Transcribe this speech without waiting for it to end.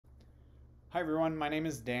Hi everyone, my name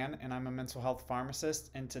is Dan and I'm a mental health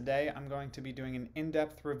pharmacist, and today I'm going to be doing an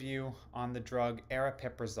in-depth review on the drug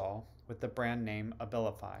Aripiprazole with the brand name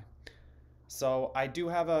Abilify. So I do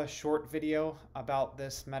have a short video about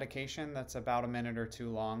this medication that's about a minute or two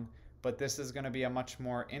long, but this is going to be a much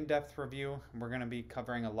more in-depth review. We're going to be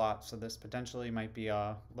covering a lot, so this potentially might be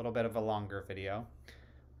a little bit of a longer video.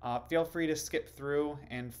 Feel free to skip through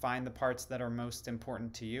and find the parts that are most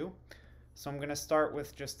important to you. So I'm going to start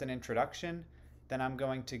with just an introduction, then I'm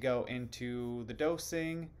going to go into the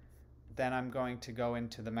dosing, then I'm going to go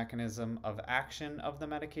into the mechanism of action of the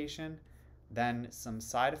medication, then some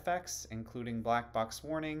side effects, including black box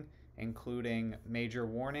warning, including major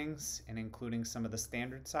warnings, and including some of the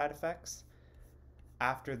standard side effects.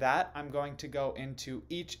 After that, I'm going to go into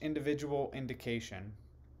each individual indication.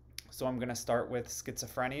 So I'm going to start with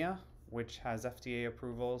schizophrenia, which has FDA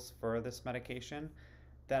approvals for this medication.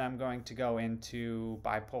 Then I'm going to go into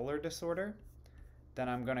bipolar disorder. Then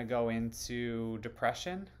I'm going to go into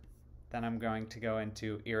depression. Then I'm going to go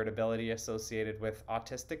into irritability associated with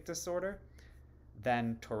autistic disorder.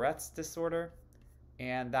 Then Tourette's disorder.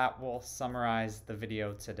 And that will summarize the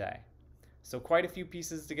video today. So quite a few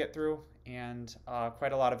pieces to get through and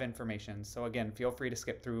quite a lot of information. So again, feel free to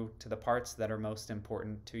skip through to the parts that are most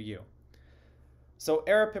important to you. So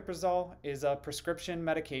aripiprazole is a prescription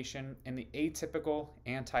medication in the atypical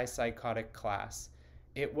antipsychotic class.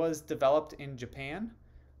 It was developed in Japan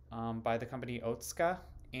by the company Otsuka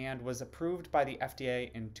and was approved by the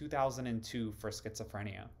FDA in 2002 for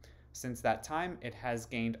schizophrenia. Since that time, it has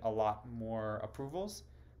gained a lot more approvals,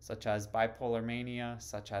 such as bipolar mania,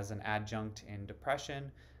 such as an adjunct in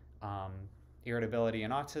depression, irritability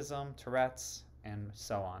in autism, Tourette's, and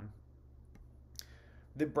so on.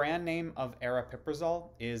 The brand name of aripiprazole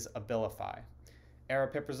is Abilify.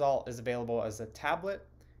 Aripiprazole is available as a tablet,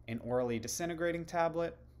 an orally disintegrating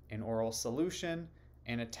tablet, an oral solution,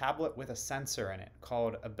 and a tablet with a sensor in it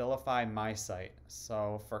called Abilify MySite.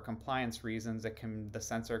 So for compliance reasons, the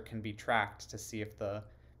sensor can be tracked to see if the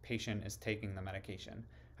patient is taking the medication.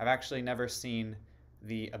 I've actually never seen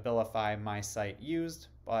the Abilify MySite used,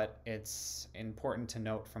 but it's important to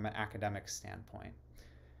note from an academic standpoint.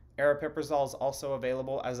 Aripiprazole is also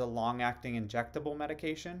available as a long-acting injectable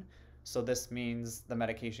medication. So this means the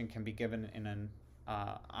medication can be given in an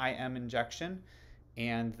IM injection,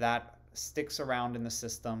 and that sticks around in the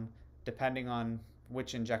system depending on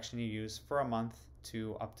which injection you use for a month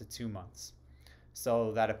to up to 2 months,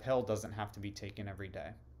 so that a pill doesn't have to be taken every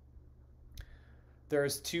day.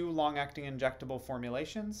 There's 2 long-acting injectable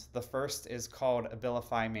formulations. The first is called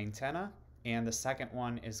Abilify Maintena, and the second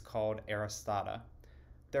one is called Aristada.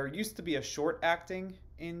 There used to be a short-acting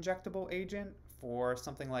injectable agent for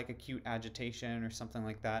something like acute agitation or something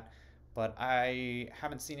like that, but I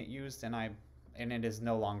haven't seen it used and it is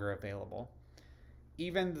no longer available.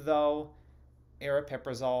 Even though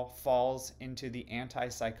aripiprazole falls into the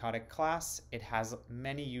antipsychotic class, it has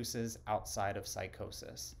many uses outside of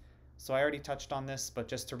psychosis. So I already touched on this, but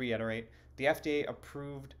just to reiterate, the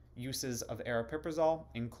FDA-approved uses of aripiprazole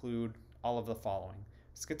include all of the following: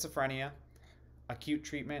 schizophrenia, acute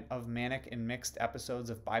treatment of manic and mixed episodes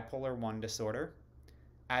of bipolar I disorder,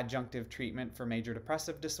 adjunctive treatment for major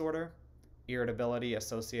depressive disorder, irritability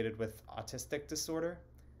associated with autistic disorder,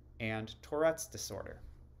 and Tourette's disorder.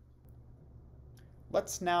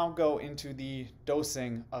 Let's now go into the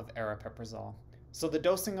dosing of aripiprazole. So the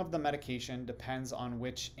dosing of the medication depends on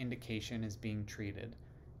which indication is being treated.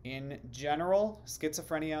 In general,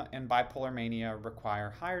 schizophrenia and bipolar mania require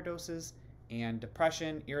higher doses, and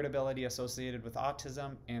depression, irritability associated with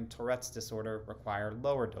autism, and Tourette's disorder require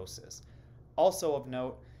lower doses. Also of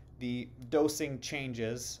note, the dosing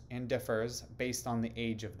changes and differs based on the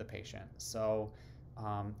age of the patient. So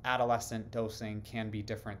adolescent dosing can be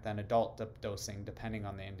different than adult dosing depending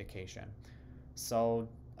on the indication. So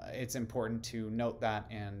it's important to note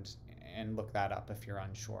that and look that up if you're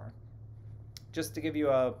unsure. Just to give you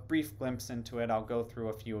a brief glimpse into it, I'll go through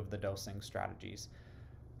a few of the dosing strategies.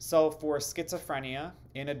 So for schizophrenia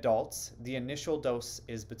in adults, the initial dose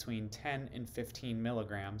is between 10 and 15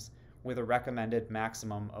 milligrams with a recommended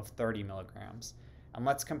maximum of 30 milligrams. And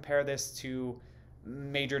let's compare this to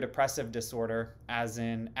major depressive disorder, as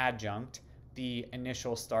in adjunct. The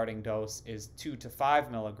initial starting dose is 2 to 5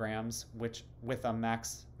 milligrams, which with a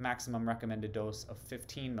maximum recommended dose of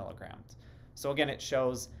 15 milligrams. So again, it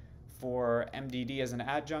shows for MDD as an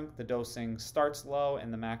adjunct, the dosing starts low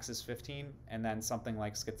and the max is 15, and then something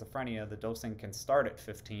like schizophrenia, the dosing can start at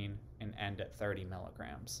 15 and end at 30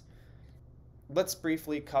 milligrams. Let's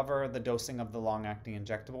briefly cover the dosing of the long-acting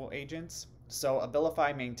injectable agents. So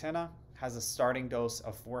Abilify Maintena has a starting dose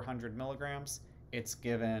of 400 milligrams. It's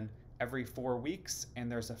given every 4 weeks,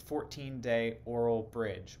 and there's a 14-day oral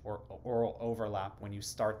bridge or oral overlap when you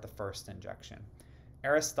start the first injection.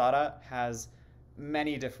 Aristada has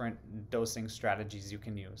many different dosing strategies you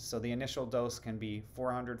can use. So the initial dose can be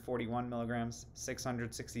 441 milligrams,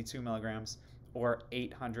 662 milligrams, or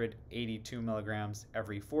 882 milligrams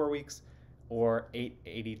every 4 weeks, or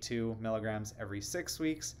 882 milligrams every 6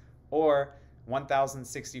 weeks, or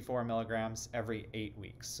 1064 milligrams every 8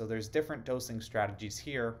 weeks. So there's different dosing strategies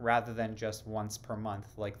here rather than just once per month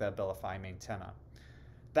like the Abilify Maintena.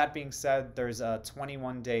 That being said, there's a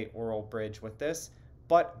 21-day oral bridge with this,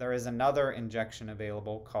 but there is another injection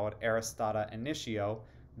available called Aristada Initio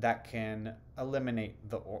that can eliminate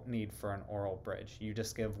the need for an oral bridge. You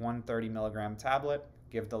just give one 30 milligram tablet,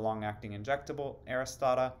 give the long-acting injectable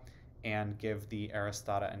Aristada, and give the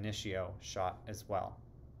Aristada Initio shot as well.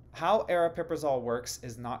 How aripiprazole works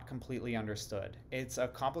is not completely understood. It's a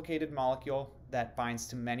complicated molecule that binds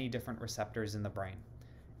to many different receptors in the brain.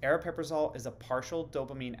 Aripiprazole is a partial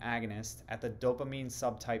dopamine agonist at the dopamine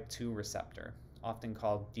subtype 2 receptor, often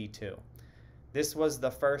called D2. This was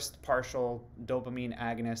the first partial dopamine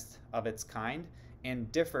agonist of its kind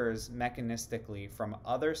and differs mechanistically from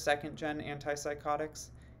other second-gen antipsychotics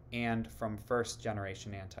and from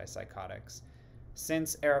first-generation antipsychotics.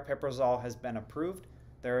 Since aripiprazole has been approved,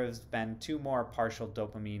 there has been 2 more partial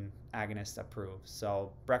dopamine agonists approved,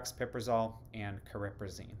 so brexpiprazole and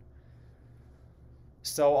cariprazine.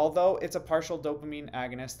 So although it's a partial dopamine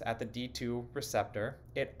agonist at the D2 receptor,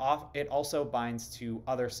 it also binds to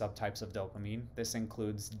other subtypes of dopamine. This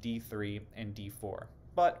includes D3 and D4.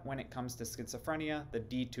 But when it comes to schizophrenia, the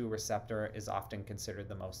D2 receptor is often considered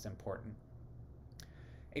the most important.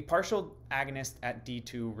 A partial agonist at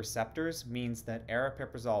D2 receptors means that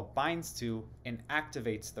aripiprazole binds to and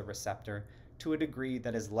activates the receptor to a degree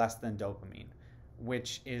that is less than dopamine,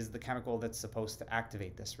 which is the chemical that's supposed to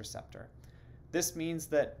activate this receptor. This means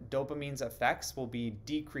that dopamine's effects will be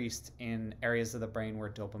decreased in areas of the brain where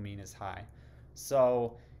dopamine is high.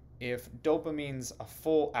 So if dopamine's a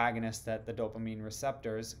full agonist at the dopamine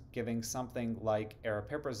receptors, giving something like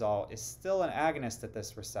aripiprazole is still an agonist at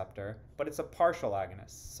this receptor, but it's a partial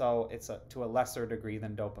agonist, so it's to a lesser degree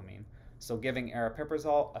than dopamine. So giving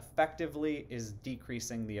aripiprazole effectively is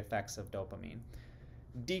decreasing the effects of dopamine.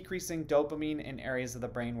 Decreasing dopamine in areas of the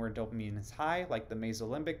brain where dopamine is high, like the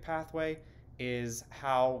mesolimbic pathway, is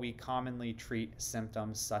how we commonly treat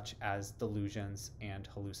symptoms such as delusions and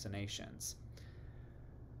hallucinations.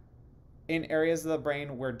 In areas of the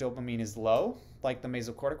brain where dopamine is low, like the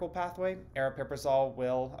mesocortical pathway, aripiprazole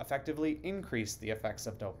will effectively increase the effects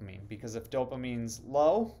of dopamine, because if dopamine's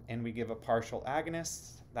low and we give a partial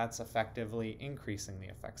agonist, that's effectively increasing the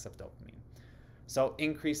effects of dopamine. So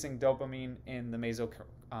increasing dopamine in the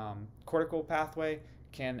mesocortical pathway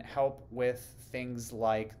can help with things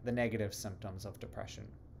like the negative symptoms of depression.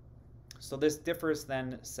 So this differs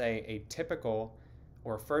than, say, a typical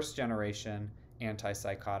or first generation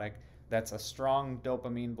antipsychotic that's a strong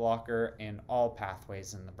dopamine blocker in all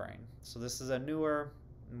pathways in the brain. So this is a newer,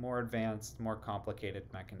 more advanced, more complicated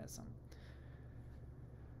mechanism.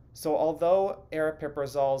 So although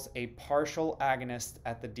aripiprazole's a partial agonist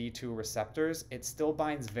at the D2 receptors, it still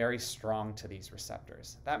binds very strong to these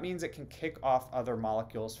receptors. That means it can kick off other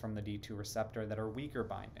molecules from the D2 receptor that are weaker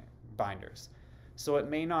binders. So it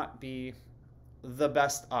may not be the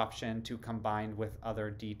best option to combine with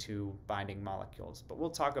other D2 binding molecules, but we'll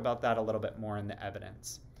talk about that a little bit more in the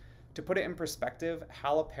evidence. To put it in perspective,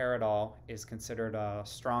 haloperidol is considered a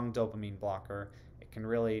strong dopamine blocker. It can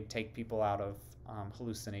really take people out of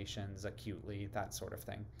hallucinations acutely, that sort of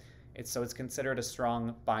thing. It's considered a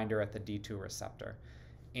strong binder at the D2 receptor.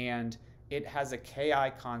 And it has a Ki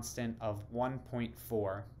constant of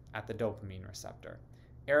 1.4 at the dopamine receptor.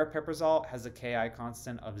 Aripiprazole has a Ki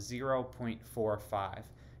constant of 0.45.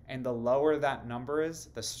 And the lower that number is,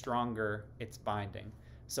 the stronger it's binding.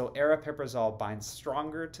 So aripiprazole binds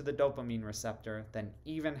stronger to the dopamine receptor than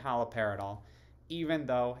even haloperidol, even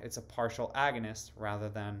though it's a partial agonist rather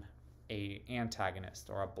than an antagonist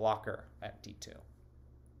or a blocker at D2.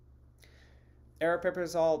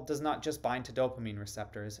 Aripiprazole does not just bind to dopamine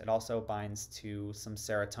receptors, it also binds to some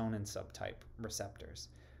serotonin subtype receptors.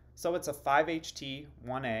 So it's a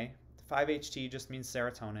 5-HT1A. 5-HT just means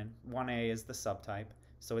serotonin. 1A is the subtype.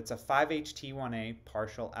 So it's a 5-HT1A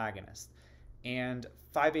partial agonist. And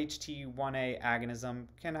 5-HT1A agonism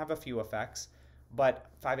can have a few effects,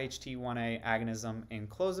 but 5-HT1A agonism in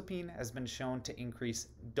clozapine has been shown to increase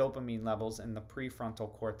dopamine levels in the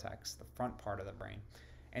prefrontal cortex, the front part of the brain.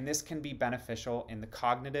 And this can be beneficial in the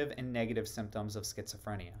cognitive and negative symptoms of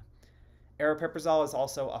schizophrenia. Aripiprazole is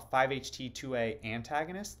also a 5-HT2A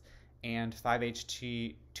antagonist, and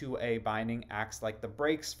 5-HT2A binding acts like the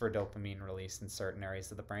brakes for dopamine release in certain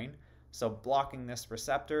areas of the brain. So blocking this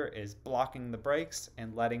receptor is blocking the brakes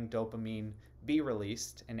and letting dopamine be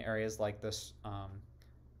released in areas like this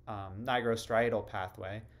nigrostriatal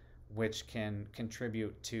pathway, which can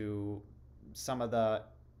contribute to some of the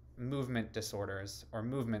movement disorders or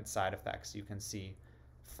movement side effects you can see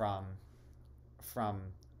from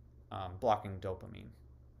blocking dopamine.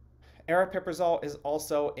 Aripiprazole is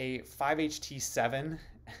also a 5-HT7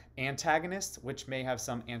 antagonist, which may have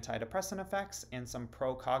some antidepressant effects and some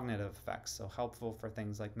pro-cognitive effects, so helpful for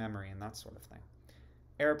things like memory and that sort of thing.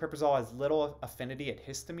 Aripiprazole has little affinity at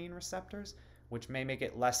histamine receptors, which may make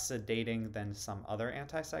it less sedating than some other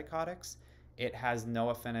antipsychotics. It has no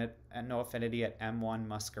affinity at M1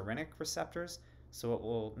 muscarinic receptors, so it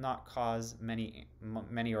will not cause many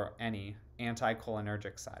or any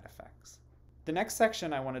anticholinergic side effects. The next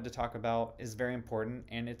section I wanted to talk about is very important,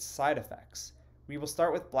 and it's side effects. We will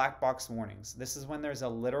start with black box warnings. This is when there's a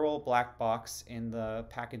literal black box in the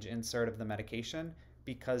package insert of the medication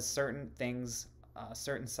because certain things,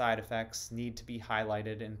 certain side effects need to be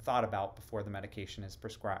highlighted and thought about before the medication is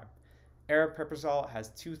prescribed. Aripiprazole has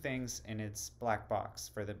two things in its black box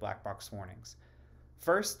for the black box warnings.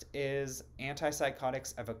 First is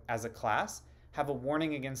antipsychotics as a class have a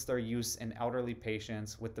warning against their use in elderly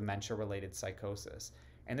patients with dementia-related psychosis.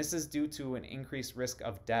 And this is due to an increased risk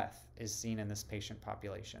of death is seen in this patient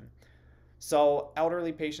population. So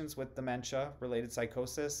elderly patients with dementia-related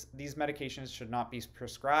psychosis, these medications should not be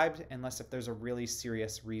prescribed unless if there's a really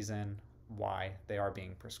serious reason why they are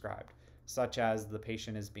being prescribed, such as the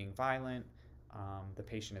patient is being violent, the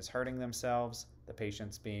patient is hurting themselves, the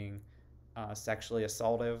patient's being sexually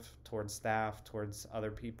assaultive towards staff, towards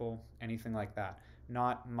other people, anything like that,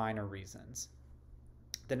 not minor reasons.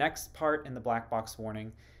 The next part in the black box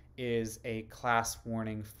warning is a class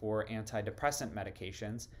warning for antidepressant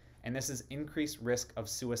medications, and this is increased risk of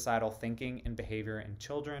suicidal thinking and behavior in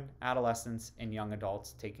children, adolescents, and young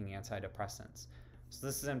adults taking antidepressants. So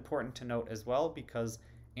this is important to note as well because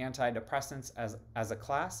antidepressants as a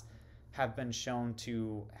class have been shown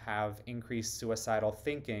to have increased suicidal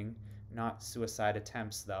thinking, not suicide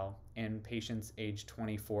attempts though, in patients aged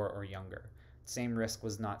 24 or younger. Same risk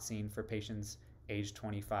was not seen for patients aged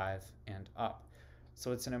 25 and up.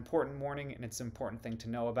 So it's an important warning and it's an important thing to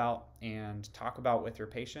know about and talk about with your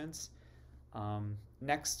patients.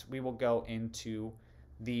 Next, we will go into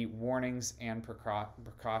the warnings and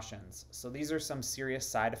precautions. So these are some serious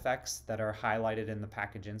side effects that are highlighted in the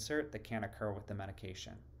package insert that can occur with the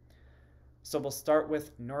medication. So we'll start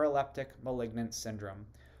with neuroleptic malignant syndrome.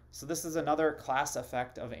 So this is another class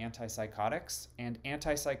effect of antipsychotics, and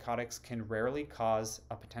antipsychotics can rarely cause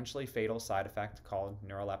a potentially fatal side effect called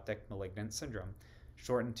neuroleptic malignant syndrome,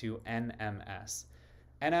 shortened to NMS.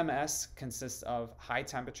 NMS consists of high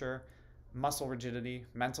temperature, muscle rigidity,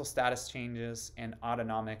 mental status changes, and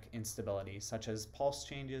autonomic instability, such as pulse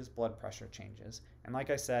changes, blood pressure changes. And like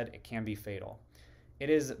I said, it can be fatal. It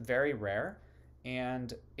is very rare,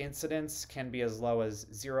 and incidence can be as low as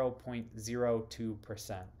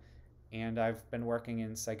 0.02%. And I've been working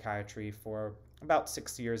in psychiatry for about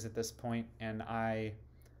 6 years at this point, and I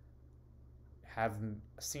have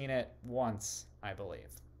seen it once, I believe,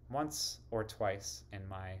 once or twice in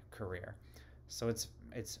my career. So it's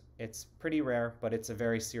pretty rare, but it's a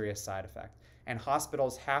very serious side effect. And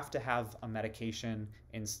hospitals have to have a medication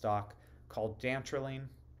in stock called dantrolene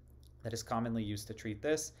that is commonly used to treat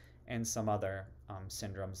this and some other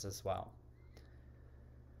syndromes as well.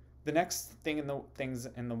 The next thing in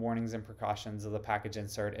the warnings and precautions of the package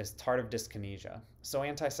insert is tardive dyskinesia. So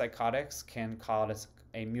antipsychotics can cause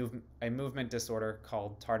a movement disorder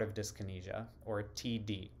called tardive dyskinesia, or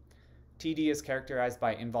TD. TD is characterized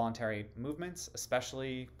by involuntary movements,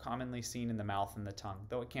 especially commonly seen in the mouth and the tongue,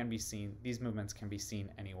 though these movements can be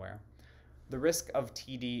seen anywhere. The risk of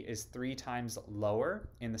TD is 3 times lower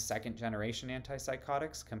in the second generation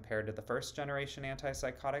antipsychotics compared to the first generation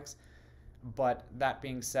antipsychotics. But that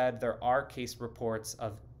being said, there are case reports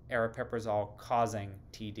of aripiprazole causing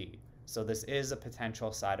TD. So this is a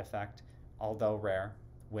potential side effect, although rare,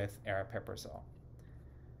 with aripiprazole.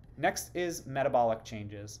 Next is metabolic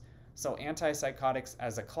changes. So antipsychotics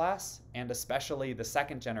as a class, and especially the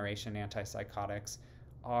second generation antipsychotics,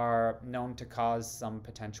 are known to cause some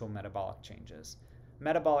potential metabolic changes.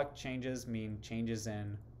 Metabolic changes mean changes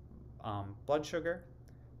in blood sugar,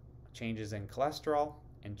 changes in cholesterol,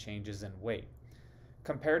 and changes in weight.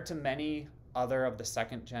 Compared to many other of the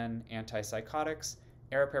second gen antipsychotics,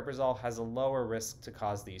 aripiprazole has a lower risk to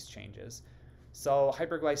cause these changes. So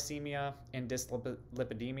hyperglycemia and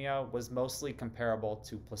dyslipidemia was mostly comparable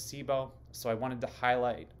to placebo, so I wanted to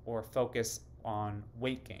highlight or focus on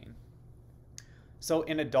weight gain. So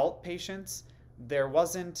in adult patients, there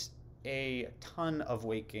wasn't a ton of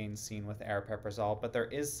weight gain seen with aripiprazole, but there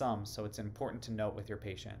is some, so it's important to note with your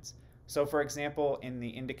patients. So for example, in the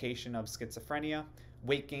indication of schizophrenia,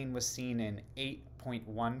 weight gain was seen in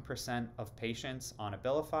 8.1% of patients on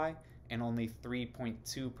Abilify and only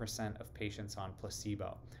 3.2% of patients on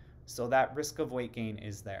placebo. So that risk of weight gain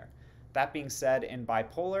is there. That being said, in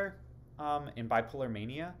bipolar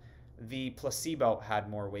mania, the placebo had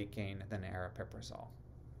more weight gain than aripiprazole.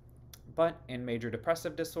 But in major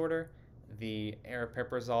depressive disorder, the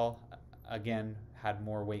aripiprazole again had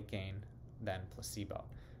more weight gain than placebo.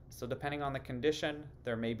 So depending on the condition,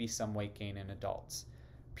 there may be some weight gain in adults.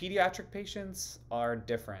 Pediatric patients are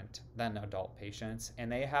different than adult patients,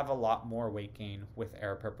 and they have a lot more weight gain with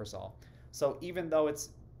aripiprazole. So even though it's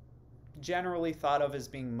generally thought of as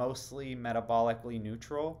being mostly metabolically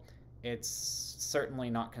neutral, it's certainly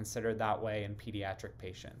not considered that way in pediatric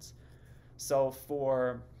patients. So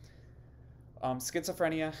for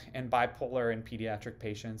schizophrenia and bipolar in pediatric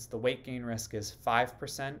patients, the weight gain risk is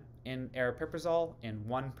 5% in aripiprazole and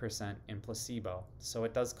 1% in placebo. So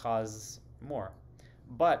it does cause more.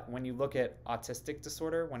 But when you look at autistic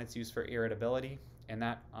disorder, when it's used for irritability, and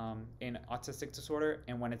that in autistic disorder,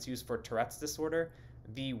 and when it's used for Tourette's disorder,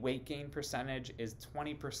 the weight gain percentage is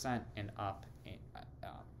 20% and up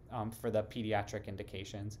for the pediatric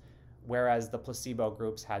indications, whereas the placebo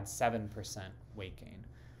groups had 7% weight gain.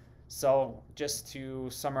 So just to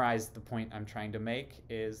summarize the point I'm trying to make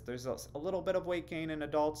is there's a little bit of weight gain in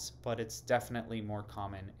adults, but it's definitely more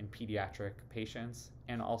common in pediatric patients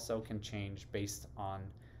and also can change based on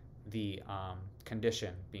the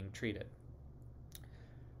condition being treated.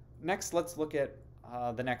 Next, let's look at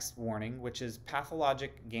the next warning, which is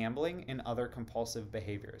pathologic gambling and other compulsive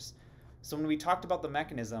behaviors. So when we talked about the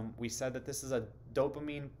mechanism, we said that this is a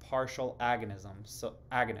dopamine partial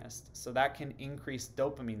agonist. So that can increase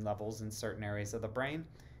dopamine levels in certain areas of the brain,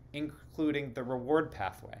 including the reward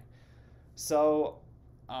pathway. So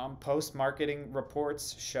post-marketing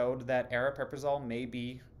reports showed that aripiprazole may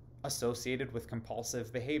be associated with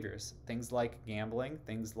compulsive behaviors, things like gambling,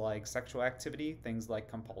 things like sexual activity, things like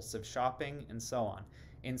compulsive shopping, and so on.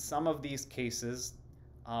 In some of these cases,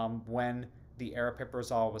 when the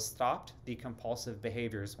aripiprazole was stopped, the compulsive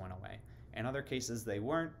behaviors went away. In other cases, they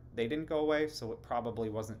didn't go away, so it probably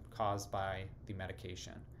wasn't caused by the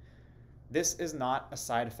medication. This is not a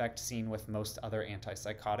side effect seen with most other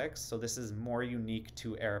antipsychotics, so this is more unique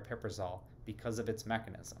to aripiprazole because of its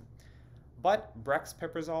mechanism. But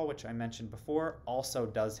brexpiprazole, which I mentioned before, also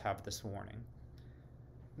does have this warning.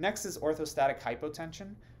 Next is orthostatic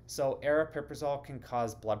hypotension. So aripiprazole can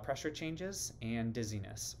cause blood pressure changes and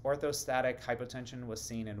dizziness. Orthostatic hypotension was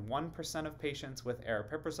seen in 1% of patients with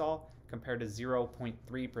aripiprazole compared to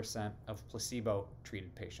 0.3% of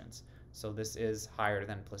placebo-treated patients. So this is higher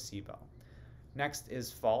than placebo. Next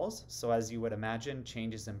is falls. So as you would imagine,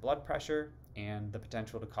 changes in blood pressure and the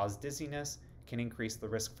potential to cause dizziness can increase the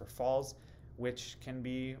risk for falls, which can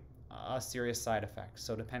be a serious side effect.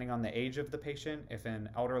 So depending on the age of the patient, if an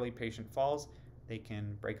elderly patient falls, they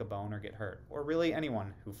can break a bone or get hurt. Or really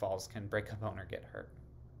anyone who falls can break a bone or get hurt.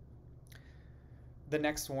 The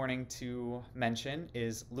next warning to mention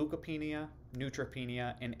is leukopenia,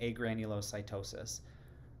 neutropenia, and agranulocytosis.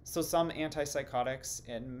 So some antipsychotics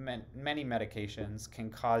and many medications can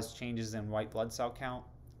cause changes in white blood cell count,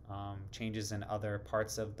 changes in other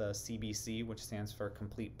parts of the CBC, which stands for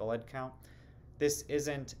complete blood count. This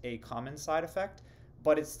isn't a common side effect,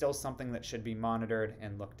 but it's still something that should be monitored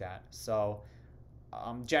and looked at. So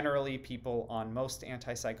generally, people on most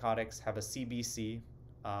antipsychotics have a CBC,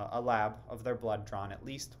 a lab of their blood drawn at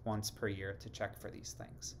least once per year to check for these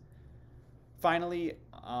things. Finally,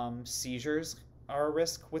 seizures are a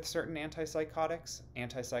risk with certain antipsychotics.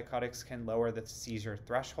 Antipsychotics can lower the seizure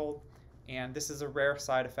threshold, and this is a rare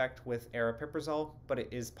side effect with aripiprazole, but it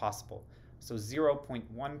is possible. So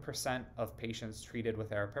 0.1% of patients treated with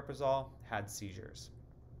aripiprazole had seizures.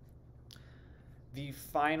 The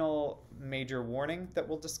final major warning that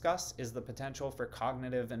we'll discuss is the potential for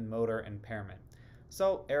cognitive and motor impairment.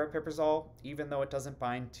 So aripiprazole, even though it doesn't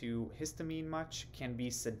bind to histamine much, can be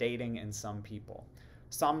sedating in some people.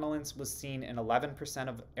 Somnolence was seen in 11%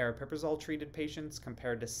 of aripiprazole-treated patients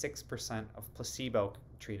compared to 6% of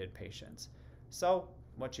placebo-treated patients. So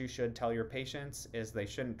what you should tell your patients is they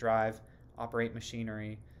shouldn't drive, operate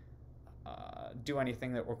machinery, do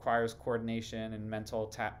anything that requires coordination and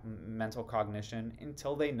mental cognition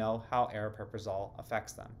until they know how aripiprazole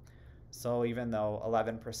affects them. So even though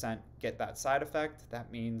 11% get that side effect,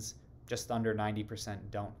 that means just under 90%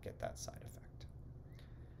 don't get that side effect.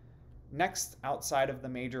 Next, outside of the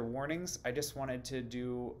major warnings, I just wanted to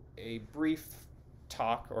do a brief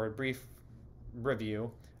talk or a brief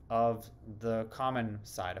review of the common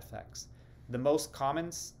side effects. The most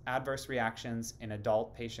common adverse reactions in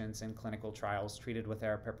adult patients in clinical trials treated with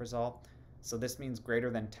aripiprazole, so this means greater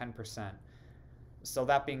than 10%. So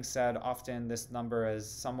that being said, often this number is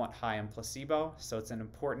somewhat high in placebo, so it's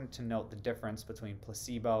important to note the difference between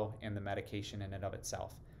placebo and the medication in and of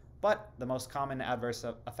itself. But the most common adverse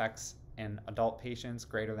effects in adult patients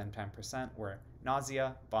greater than 10% were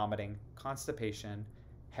nausea, vomiting, constipation,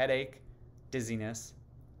 headache, dizziness,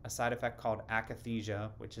 a side effect called akathisia,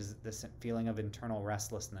 which is this feeling of internal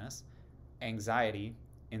restlessness, anxiety,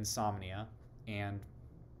 insomnia, and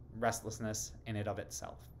restlessness in and of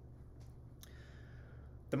itself.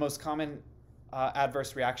 The most common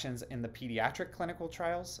adverse reactions in the pediatric clinical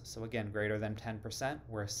trials, so again greater than 10%,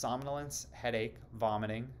 were somnolence, headache,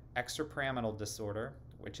 vomiting, extrapyramidal disorder,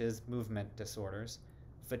 which is movement disorders,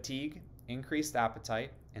 fatigue, increased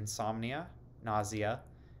appetite, insomnia, nausea,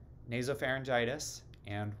 nasopharyngitis,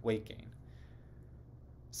 and weight gain.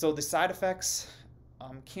 So the side effects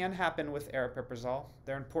can happen with aripiprazole.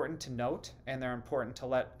 They're important to note, and they're important to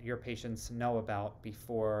let your patients know about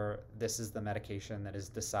before this is the medication that is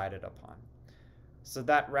decided upon. So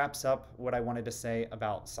that wraps up what I wanted to say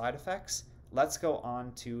about side effects. Let's go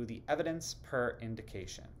on to the evidence per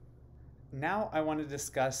indication. Now I want to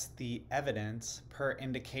discuss the evidence per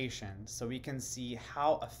indication so we can see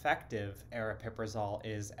how effective aripiprazole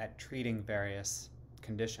is at treating various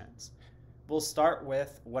conditions. We'll start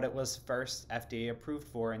with what it was first FDA approved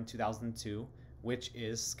for in 2002, which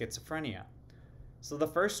is schizophrenia. So the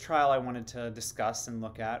first trial I wanted to discuss and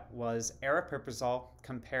look at was aripiprazole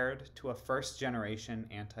compared to a first-generation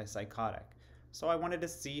antipsychotic. So I wanted to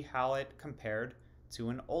see how it compared to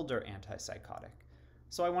an older antipsychotic.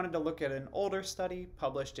 So I wanted to look at an older study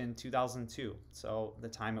published in 2002, so the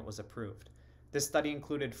time it was approved. This study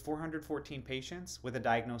included 414 patients with a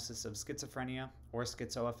diagnosis of schizophrenia or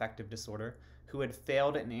schizoaffective disorder who had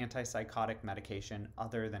failed an antipsychotic medication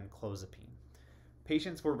other than clozapine.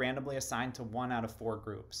 Patients were randomly assigned to 1 out of 4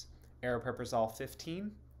 groups: aripiprazole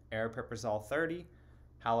 15, aripiprazole 30,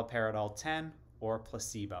 haloperidol 10, or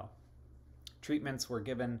placebo. Treatments were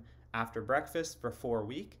given after breakfast for 4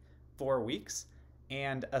 weeks,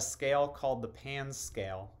 and a scale called the PANSS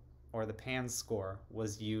scale, or the PANSS score,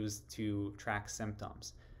 was used to track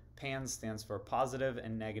symptoms. PANSS stands for Positive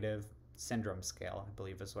and Negative Syndrome Scale, I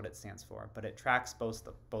believe is what it stands for, but it tracks both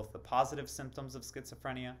the positive symptoms of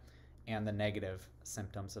schizophrenia and the negative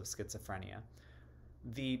symptoms of schizophrenia.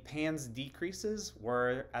 The PANSS decreases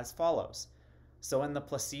were as follows. So in the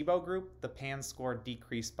placebo group, the PANSS score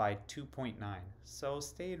decreased by 2.9, so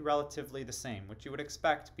stayed relatively the same, which you would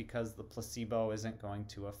expect because the placebo isn't going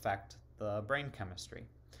to affect the brain chemistry.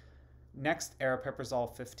 Next,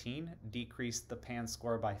 aripiprazole 15 decreased the PANSS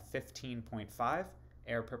score by 15.5,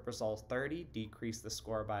 aripiprazole 30 decreased the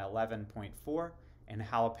score by 11.4, and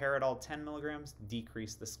haloperidol 10 milligrams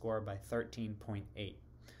decreased the score by 13.8.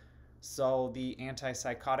 So the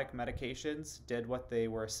antipsychotic medications did what they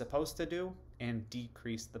were supposed to do and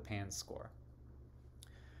decreased the PANSS score.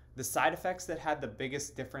 The side effects that had the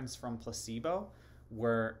biggest difference from placebo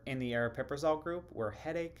were in the aripiprazole group were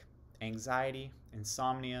headache, anxiety,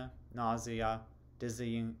 insomnia, nausea,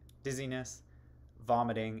 dizziness,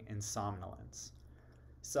 vomiting, and somnolence.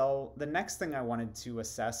 So the next thing I wanted to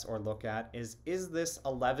assess or look at is this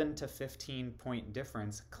 11 to 15 point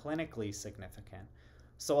difference clinically significant?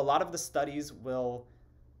 So a lot of the studies will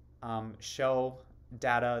show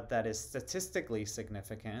data that is statistically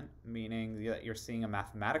significant, meaning that you're seeing a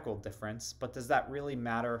mathematical difference, but does that really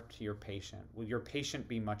matter to your patient? Will your patient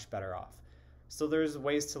be much better off? So there's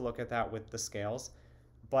ways to look at that with the scales,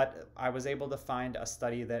 but I was able to find a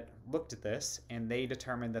study that looked at this, and they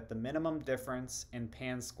determined that the minimum difference in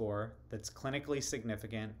PANSS score that's clinically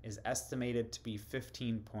significant is estimated to be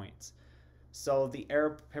 15 points. So the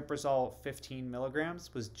aripiprazole 15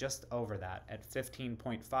 milligrams was just over that at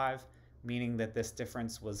 15.5, meaning that this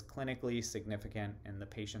difference was clinically significant and the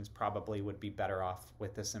patients probably would be better off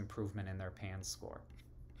with this improvement in their PANSS score.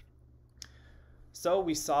 So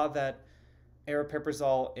we saw that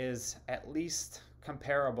aripiprazole is at least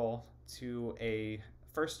comparable to a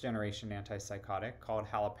first-generation antipsychotic called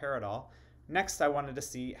haloperidol. Next, I wanted to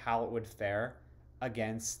see how it would fare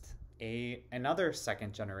against another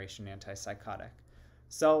second-generation antipsychotic.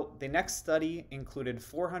 So the next study included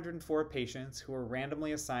 404 patients who were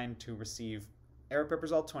randomly assigned to receive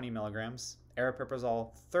aripiprazole 20 milligrams,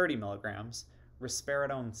 aripiprazole 30 milligrams,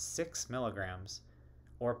 risperidone 6 milligrams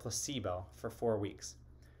or placebo for 4 weeks.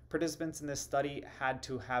 Participants in this study had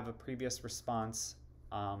to have a previous response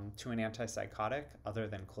to an antipsychotic other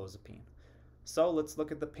than clozapine. So let's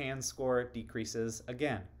look at the PANSS score decreases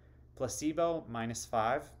again. Placebo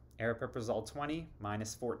 -5, aripiprazole 20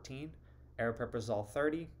 -14, aripiprazole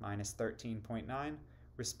 30 -13.9,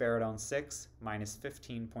 risperidone 6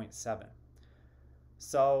 -15.7.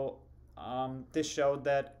 So this showed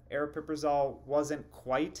that aripiprazole wasn't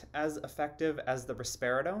quite as effective as the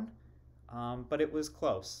risperidone, but it was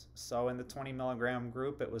close. So in the 20 milligram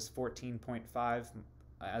group, it was 14.5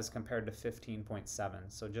 as compared to 15.7,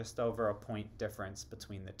 so just over a point difference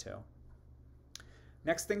between the two.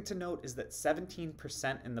 Next thing to note is that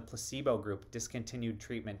 17% in the placebo group discontinued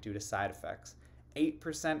treatment due to side effects,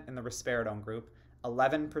 8% in the risperidone group,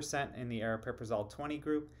 11% in the aripiprazole 20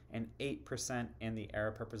 group, and 8% in the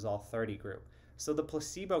aripiprazole 30 group. So the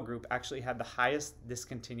placebo group actually had the highest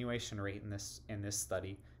discontinuation rate in this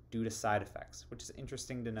study due to side effects, which is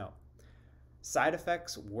interesting to note. Side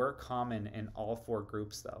effects were common in all 4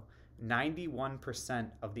 groups though.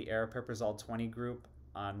 91% of the aripiprazole 20 group,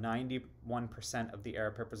 91% of the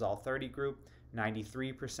aripiprazole 30 group,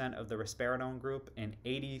 93% of the risperidone group, and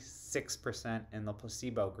 86% in the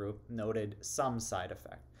placebo group noted some side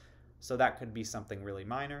effect. So that could be something really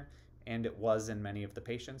minor, and it was in many of the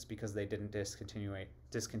patients because they didn't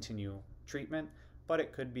discontinue treatment, but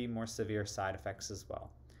it could be more severe side effects as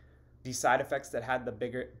well. The side effects that had the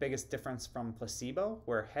biggest difference from placebo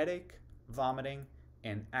were headache, vomiting,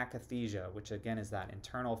 and akathisia, which again is that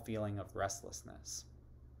internal feeling of restlessness.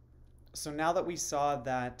 So now that we saw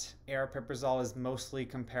that aripiprazole is mostly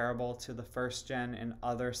comparable to the first gen and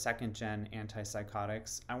other second gen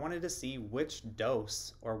antipsychotics, I wanted to see which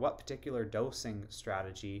dose or what particular dosing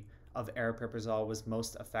strategy of aripiprazole was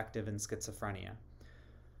most effective in schizophrenia.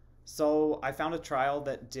 So I found a trial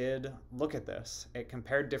that did look at this. It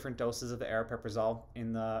compared different doses of the aripiprazole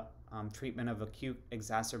in the treatment of acute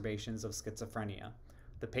exacerbations of schizophrenia.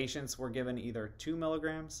 The patients were given either 2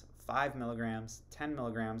 milligrams, 5 milligrams, 10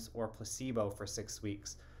 milligrams, or placebo for 6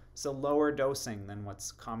 weeks, so lower dosing than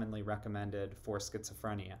what's commonly recommended for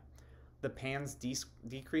schizophrenia. The PANSS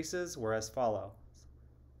decreases were as follows.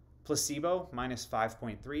 Placebo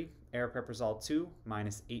 -5.3, aripiprazole 2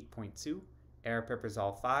 -8.2,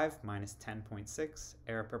 aripiprazole 5 -10.6,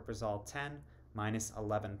 aripiprazole 10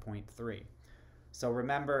 -11.3. So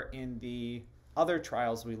remember in the other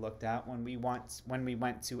trials we looked at, when we went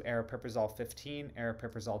to aripiprazole 15,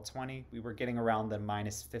 aripiprazole 20, we were getting around the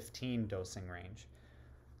 -15 dosing range.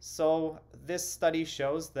 So this study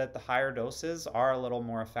shows that the higher doses are a little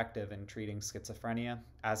more effective in treating schizophrenia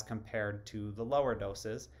as compared to the lower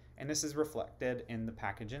doses, and this is reflected in the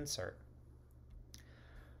package insert.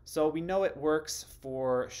 So we know it works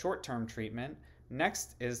for short-term treatment.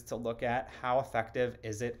 Next is to look at how effective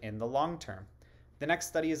is it in the long term. The next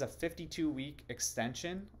study is a 52-week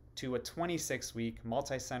extension to a 26-week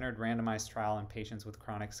multi-centered randomized trial in patients with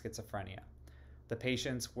chronic schizophrenia. The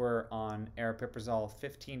patients were on aripiprazole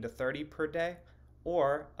 15 to 30 per day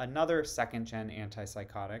or another second-gen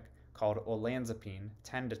antipsychotic called olanzapine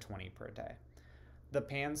 10 to 20 per day. The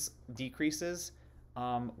PANSS decreases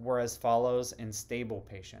were as follows in stable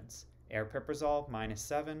patients. Aripiprazole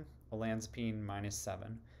 -7, olanzapine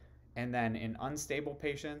 -7. And then in unstable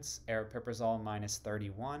patients, aripiprazole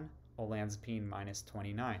 -31, olanzapine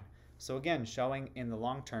 -29. So again, showing in the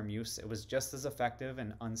long-term use, it was just as effective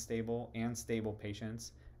in unstable and stable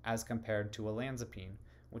patients as compared to olanzapine,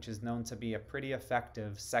 which is known to be a pretty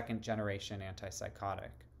effective second-generation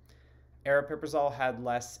antipsychotic. Aripiprazole had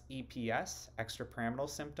less EPS, extrapyramidal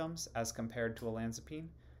symptoms, as compared to olanzapine,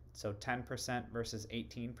 so 10% versus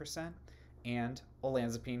 18%, and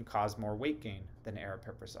olanzapine caused more weight gain than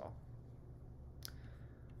aripiprazole.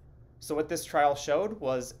 So what this trial showed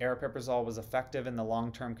was aripiprazole was effective in the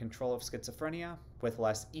long-term control of schizophrenia with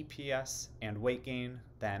less EPS and weight gain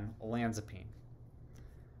than olanzapine.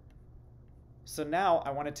 So now I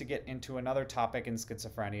wanted to get into another topic in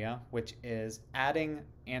schizophrenia, which is adding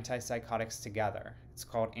antipsychotics together. It's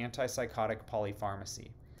called antipsychotic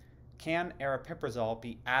polypharmacy. Can aripiprazole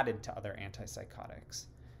be added to other antipsychotics?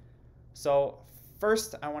 So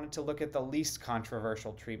first, I wanted to look at the least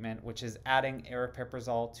controversial treatment, which is adding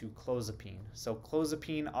aripiprazole to clozapine. So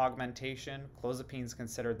clozapine augmentation, clozapine is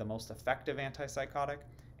considered the most effective antipsychotic,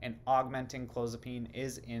 and augmenting clozapine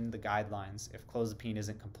is in the guidelines if clozapine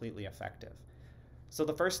isn't completely effective. So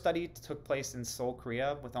the first study took place in Seoul,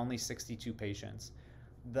 Korea with only 62 patients.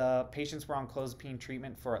 The patients were on clozapine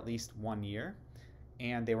treatment for at least 1 year,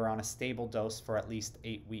 and they were on a stable dose for at least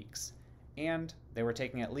 8 weeks. And they were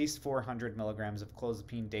taking at least 400 milligrams of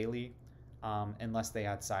clozapine daily unless they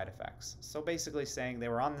had side effects. So basically saying they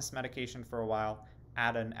were on this medication for a while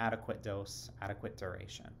at an adequate dose, adequate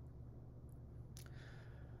duration.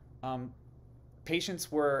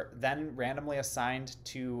 Patients were then randomly assigned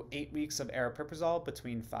to 8 weeks of aripiprazole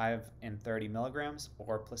between 5 and 30 milligrams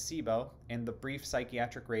or placebo, and the brief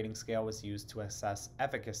psychiatric rating scale was used to assess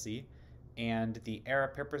efficacy, and the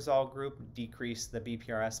aripiprazole group decreased the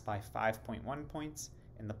BPRS by 5.1 points,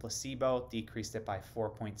 and the placebo decreased it by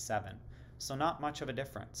 4.7. So not much of a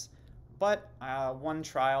difference. But one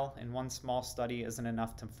trial and one small study isn't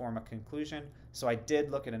enough to form a conclusion, so I did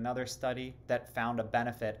look at another study that found a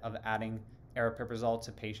benefit of adding aripiprazole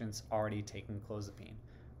to patients already taking clozapine.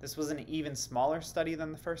 This was an even smaller study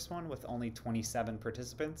than the first one, with only 27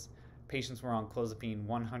 participants. Patients were on clozapine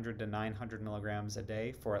 100 to 900 milligrams a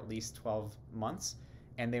day for at least 12 months,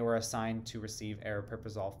 and they were assigned to receive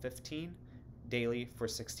aripiprazole 15 daily for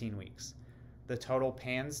 16 weeks. The total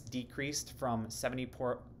PANSS decreased from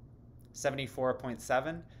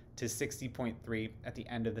 74.7 to 60.3 at the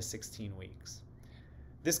end of the 16 weeks.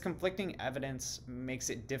 This conflicting evidence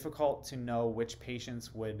makes it difficult to know which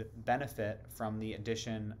patients would benefit from the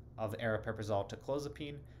addition of aripiprazole to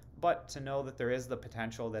clozapine, but to know that there is the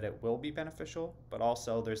potential that it will be beneficial, but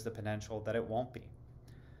also there's the potential that it won't be.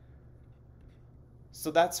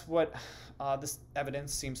 So that's what this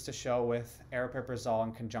evidence seems to show with aripiprazole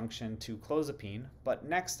in conjunction to clozapine. But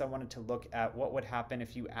next I wanted to look at what would happen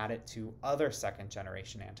if you add it to other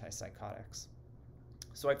second-generation antipsychotics.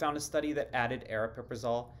 So I found a study that added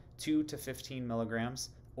aripiprazole 2 to 15 milligrams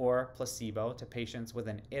or placebo to patients with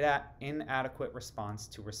an inadequate response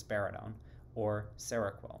to risperidone or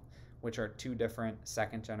Seroquel, which are two different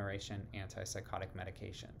second-generation antipsychotic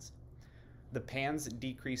medications. The PANSS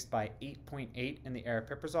decreased by 8.8 in the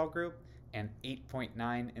aripiprazole group and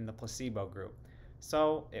 8.9 in the placebo group.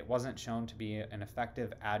 So it wasn't shown to be an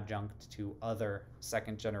effective adjunct to other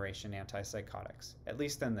second-generation antipsychotics, at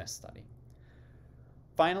least in this study.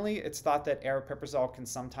 Finally, it's thought that aripiprazole can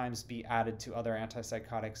sometimes be added to other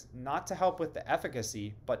antipsychotics, not to help with the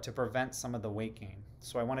efficacy, but to prevent some of the weight gain.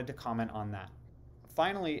 So I wanted to comment on that.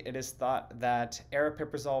 Finally, it is thought that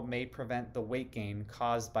aripiprazole may prevent the weight gain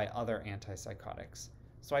caused by other antipsychotics.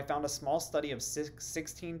 So I found a small study of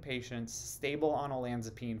 16 patients stable on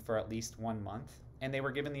olanzapine for at least 1 month, and they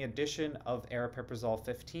were given the addition of aripiprazole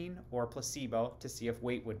 15 or placebo to see if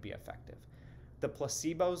weight would be effective. The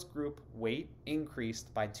placebo's group weight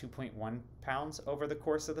increased by 2.1 pounds over the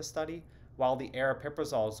course of the study, while the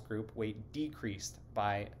aripiprazole's group weight decreased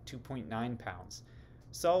by 2.9 pounds.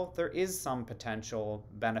 So there is some potential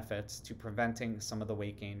benefits to preventing some of the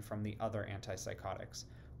weight gain from the other antipsychotics,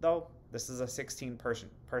 though this is a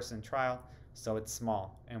 16-person trial, so it's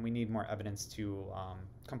small, and we need more evidence to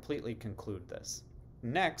completely conclude this.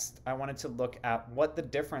 Next, I wanted to look at what the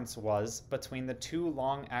difference was between the two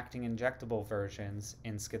long-acting injectable versions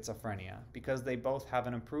in schizophrenia, because they both have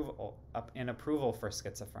an approval for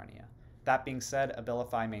schizophrenia. That being said,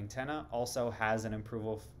 Abilify Maintena also has an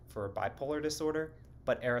approval for bipolar disorder,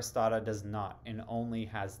 but Aristada does not and only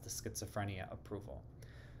has the schizophrenia approval.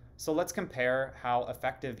 So let's compare how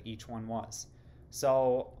effective each one was.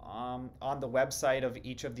 So on the website of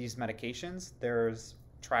each of these medications, there's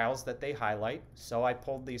trials that they highlight, so I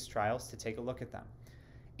pulled these trials to take a look at them.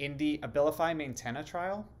 In the Abilify Maintena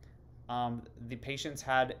trial, the patients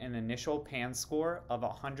had an initial PANSS score of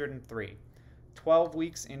 103. 12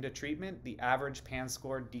 weeks into treatment, the average PANSS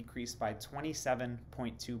score decreased by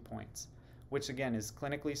 27.2 points, which again is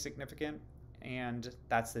clinically significant, and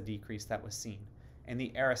that's the decrease that was seen. In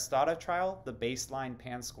the Aristada trial, the baseline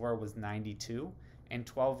PANSS score was 92, and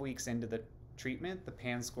 12 weeks into the treatment, the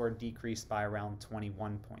PANSS score decreased by around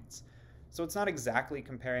 21 points. So it's not exactly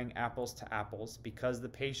comparing apples to apples, because the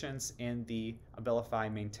patients in the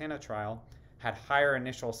Abilify Maintena trial had higher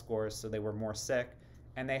initial scores, so they were more sick,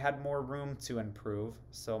 and they had more room to improve,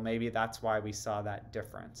 so maybe that's why we saw that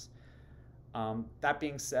difference. That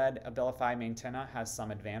being said, Abilify Maintena has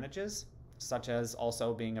some advantages, such as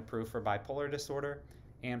also being approved for bipolar disorder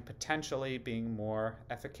and potentially being more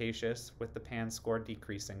efficacious with the PANSS score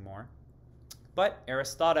decreasing more. But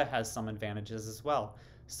Aristada has some advantages as well,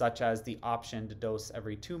 such as the option to dose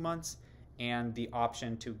every 2 months and the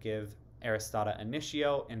option to give Aristada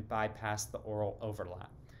initio and bypass the oral overlap.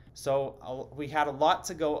 So we had a lot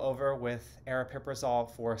to go over with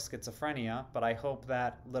aripiprazole for schizophrenia, but I hope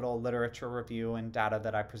that little literature review and data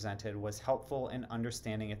that I presented was helpful in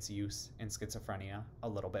understanding its use in schizophrenia a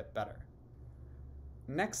little bit better.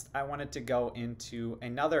 Next, I wanted to go into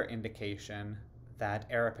another indication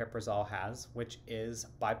that aripiprazole has, which is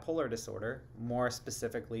bipolar disorder, more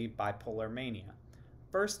specifically bipolar mania.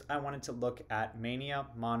 First, I wanted to look at mania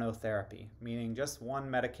monotherapy, meaning just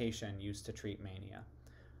one medication used to treat mania.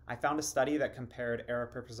 I found a study that compared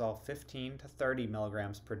aripiprazole 15 to 30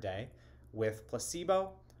 milligrams per day with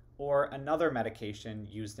placebo or another medication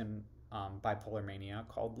used in bipolar mania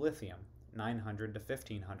called lithium, 900 to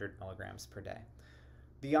 1500 milligrams per day.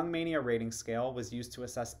 The Young Mania Rating Scale was used to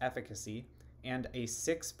assess efficacy, and a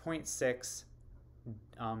 6.6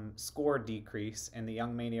 score decrease in the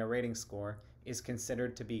Young Mania Rating Score is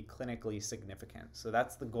considered to be clinically significant. So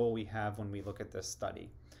that's the goal we have when we look at this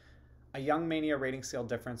study. A Young Mania Rating Scale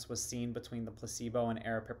difference was seen between the placebo and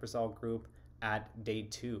aripiprazole group at day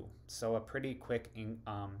 2, so a pretty quick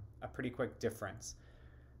difference.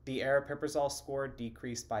 The aripiprazole score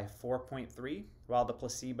decreased by 4.3, while the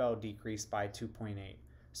placebo decreased by 2.8.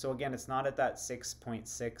 So again, it's not at that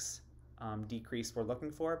 6.6 decrease we're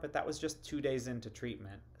looking for, but that was just 2 days into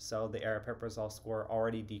treatment, so the aripiprazole score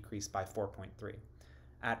already decreased by 4.3.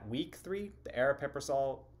 At week 3, the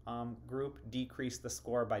aripiprazole group decreased the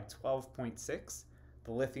score by 12.6,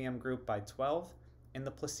 the lithium group by 12, and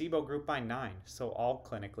the placebo group by 9, so all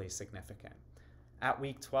clinically significant. At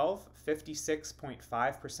week 12,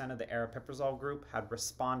 56.5% of the aripiprazole group had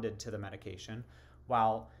responded to the medication,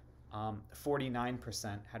 while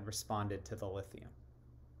 49% had responded to the lithium.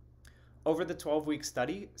 Over the 12-week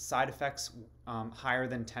study, side effects higher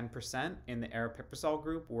than 10% in the aripiprazole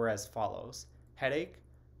group were as follows: headache,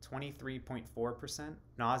 23.4%,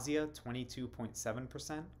 nausea,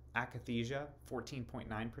 22.7%, akathisia,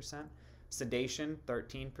 14.9%, sedation,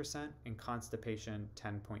 13%, and constipation,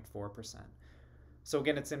 10.4%. So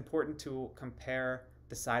again, it's important to compare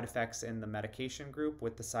the side effects in the medication group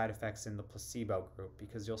with the side effects in the placebo group,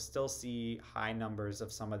 because you'll still see high numbers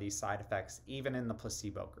of some of these side effects even in the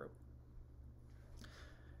placebo group.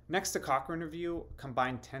 Next, a Cochrane review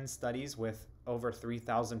combined 10 studies with over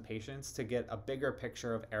 3,000 patients to get a bigger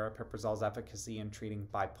picture of aripiprazole's efficacy in treating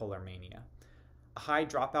bipolar mania. A high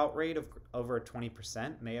dropout rate of over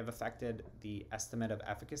 20% may have affected the estimate of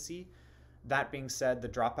efficacy. That being said, the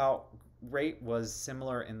dropout rate was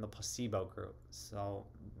similar in the placebo group, so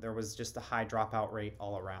there was just a high dropout rate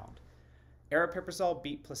all around. Aripiprazole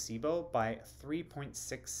beat placebo by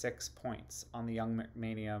 3.66 points on the Young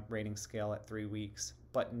Mania Rating Scale at 3 weeks,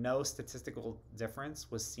 but no statistical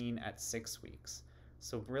difference was seen at 6 weeks.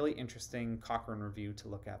 So really interesting Cochrane review to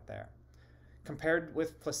look at there. Compared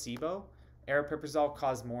with placebo, aripiprazole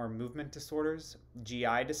caused more movement disorders,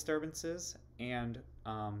 GI disturbances, and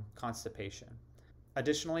constipation.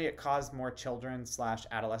 Additionally, it caused more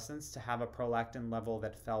children/adolescents to have a prolactin level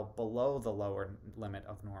that fell below the lower limit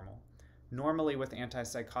of normal. Normally with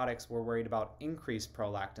antipsychotics, we're worried about increased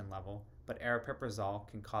prolactin level, but aripiprazole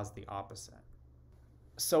can cause the opposite.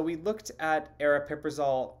 So we looked at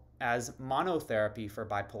aripiprazole as monotherapy for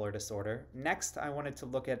bipolar disorder. Next, I wanted to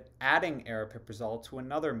look at adding aripiprazole to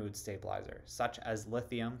another mood stabilizer, such as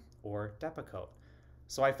lithium or Depakote.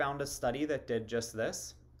 So I found a study that did just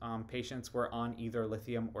this. Patients were on either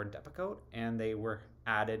lithium or Depakote, and they were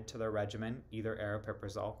added to their regimen, either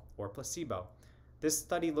aripiprazole or placebo. This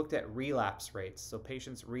study looked at relapse rates, so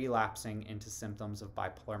patients relapsing into symptoms of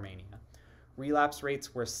bipolar mania. Relapse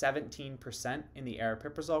rates were 17% in the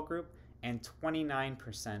aripiprazole group and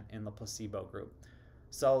 29% in the placebo group.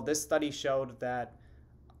 So this study showed that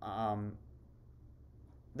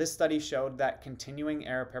continuing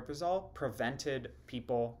aripiprazole prevented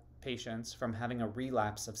patients from having a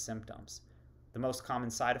relapse of symptoms. The most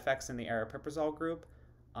common side effects in the aripiprazole group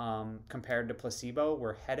compared to placebo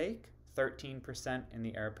were headache, 13% in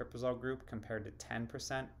the aripiprazole group compared to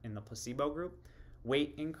 10% in the placebo group.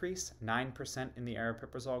 Weight increase, 9% in the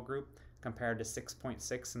aripiprazole group compared to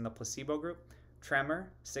 6.6% in the placebo group.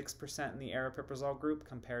 Tremor, 6% in the aripiprazole group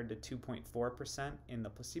compared to 2.4% in the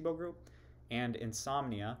placebo group. And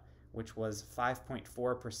insomnia, which was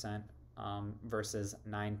 5.4% versus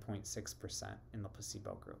 9.6% in the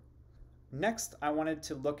placebo group. Next, I wanted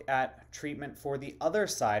to look at treatment for the other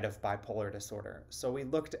side of bipolar disorder. So we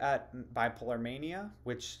looked at bipolar mania,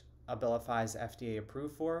 which Abilify is FDA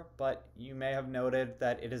approved for, but you may have noted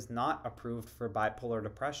that it is not approved for bipolar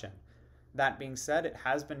depression. That being said, it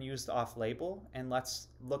has been used off-label, and let's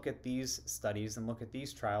look at these studies and look at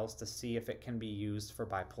these trials to see if it can be used for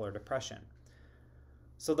bipolar depression.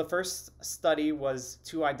 So the first study was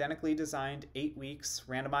 2 identically designed 8 weeks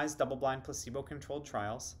randomized double-blind placebo-controlled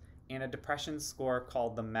trials, and a depression score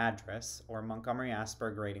called the MADRS, or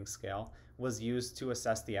Montgomery-Åsberg Rating Scale, was used to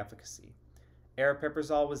assess the efficacy.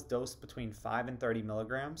 Aripiprazole was dosed between 5 and 30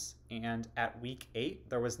 milligrams, and at week 8,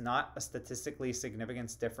 there was not a statistically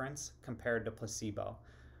significant difference compared to placebo.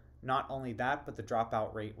 Not only that, but the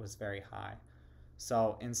dropout rate was very high.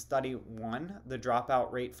 So in study 1, the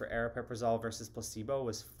dropout rate for aripiprazole versus placebo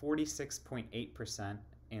was 46.8%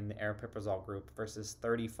 in the aripiprazole group versus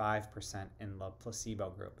 35% in the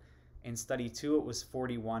placebo group. In study 2, it was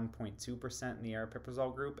 41.2% in the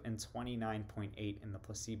aripiprazole group and 29.8% in the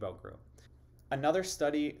placebo group. Another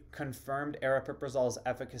study confirmed aripiprazole's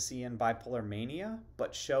efficacy in bipolar mania,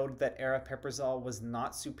 but showed that aripiprazole was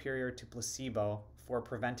not superior to placebo for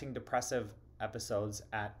preventing depressive episodes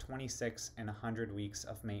at 26 and 100 weeks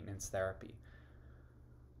of maintenance therapy.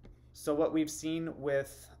 So what we've seen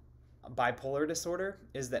with bipolar disorder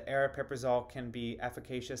is that aripiprazole can be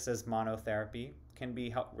efficacious as monotherapy, can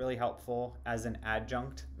be really helpful as an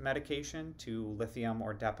adjunct medication to lithium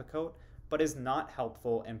or Depakote, but is not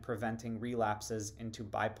helpful in preventing relapses into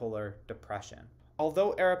bipolar depression.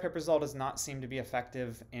 Although aripiprazole does not seem to be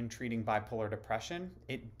effective in treating bipolar depression,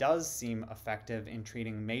 it does seem effective in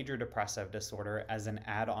treating major depressive disorder as an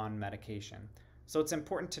add-on medication. So it's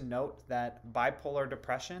important to note that bipolar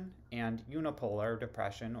depression and unipolar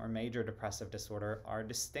depression or major depressive disorder are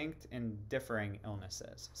distinct and differing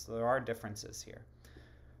illnesses. So there are differences here.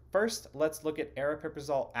 First, let's look at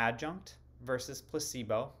aripiprazole adjunct versus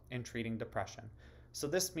placebo in treating depression. So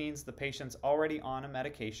this means the patient's already on a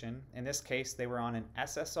medication. In this case, they were on an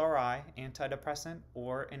SSRI antidepressant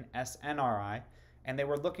or an SNRI, and they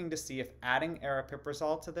were looking to see if adding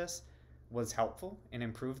aripiprazole to this was helpful and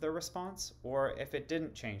improved their response, or if it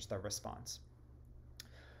didn't change their response.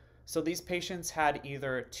 So these patients had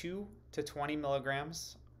either 2 to 20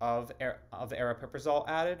 milligrams of aripiprazole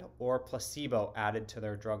added or placebo added to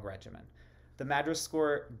their drug regimen. The MADRS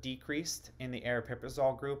score decreased in the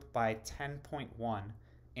aripiprazole group by 10.1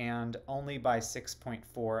 and only by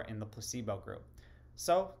 6.4 in the placebo group.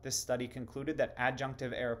 So this study concluded that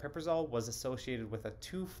adjunctive aripiprazole was associated with a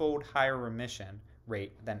 2-fold higher remission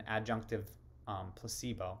rate than adjunctive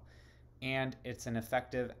placebo, and it's an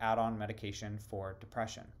effective add-on medication for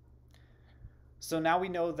depression. So now we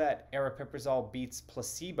know that aripiprazole beats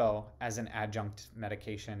placebo as an adjunct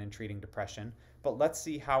medication in treating depression, but let's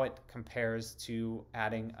see how it compares to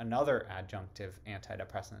adding another adjunctive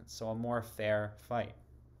antidepressant, so a more fair fight.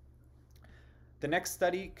 The next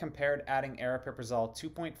study compared adding aripiprazole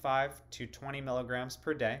 2.5 to 20 milligrams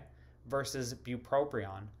per day versus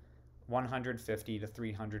bupropion 150 to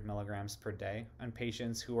 300 milligrams per day on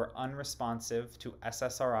patients who are unresponsive to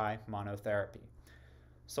SSRI monotherapy.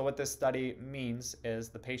 So what this study means is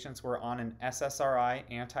the patients were on an SSRI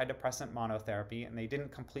antidepressant monotherapy and they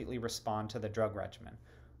didn't completely respond to the drug regimen.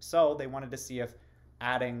 So they wanted to see if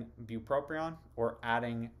adding bupropion or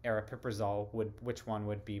adding aripiprazole, which one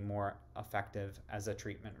would be more effective as a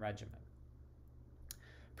treatment regimen.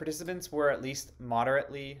 Participants were at least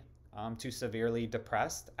moderately to severely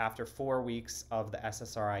depressed after 4 weeks of the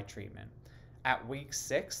SSRI treatment. At week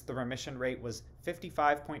 6, the remission rate was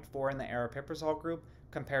 55.4 in the aripiprazole group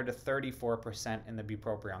compared to 34% in the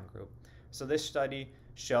bupropion group. So this study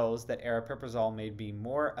shows that aripiprazole may be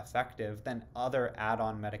more effective than other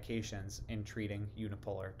add-on medications in treating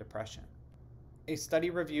unipolar depression. A study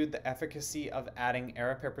reviewed the efficacy of adding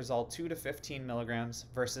aripiprazole 2 to 15 milligrams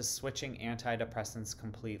versus switching antidepressants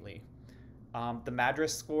completely. The MADRS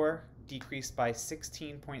score decreased by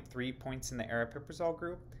 16.3 points in the aripiprazole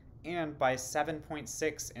group and by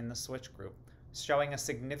 7.6 in the switch group, showing a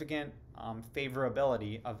significant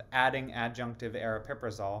favorability of adding adjunctive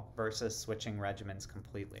aripiprazole versus switching regimens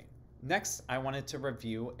completely. Next, I wanted to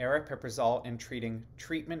review aripiprazole in treating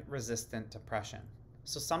treatment-resistant depression.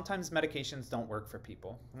 So sometimes medications don't work for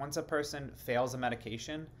people. Once a person fails a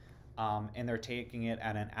medication and they're taking it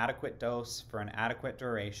at an adequate dose for an adequate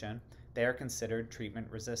duration, they are considered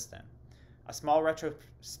treatment-resistant. A small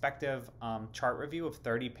retrospective chart review of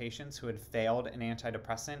 30 patients who had failed an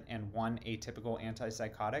antidepressant and 1 atypical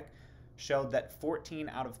antipsychotic showed that 14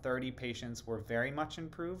 out of 30 patients were very much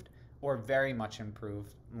improved or very much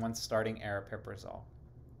improved once starting aripiprazole.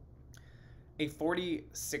 A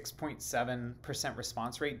 46.7%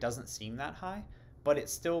 response rate doesn't seem that high, but it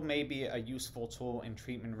still may be a useful tool in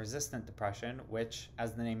treatment-resistant depression, which,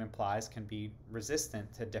 as the name implies, can be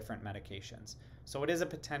resistant to different medications. So it is a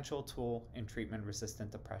potential tool in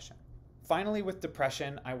treatment-resistant depression. Finally, with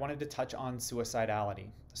depression, I wanted to touch on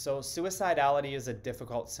suicidality. So suicidality is a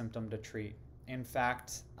difficult symptom to treat. In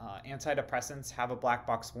fact, antidepressants have a black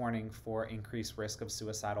box warning for increased risk of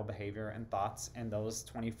suicidal behavior and thoughts in those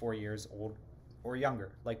 24 years old or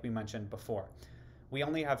younger, like we mentioned before. We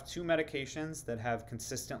only have 2 medications that have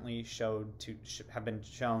consistently been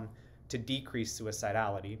shown to decrease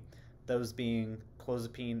suicidality, those being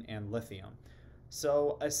clozapine and lithium.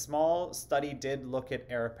 So a small study did look at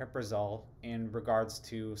aripiprazole in regards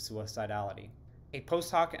to suicidality. A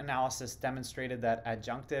post hoc analysis demonstrated that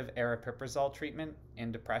adjunctive aripiprazole treatment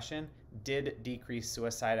in depression did decrease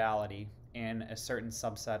suicidality in a certain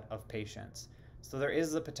subset of patients. So there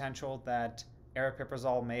is the potential that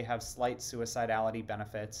aripiprazole may have slight suicidality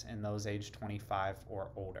benefits in those aged 25 or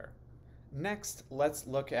older. Next, let's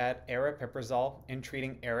look at aripiprazole in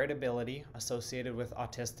treating irritability associated with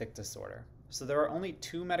autistic disorder. So there are only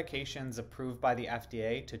two medications approved by the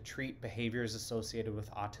FDA to treat behaviors associated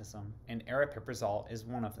with autism, and aripiprazole is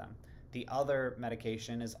one of them. The other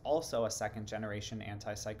medication is also a second-generation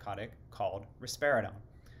antipsychotic called risperidone.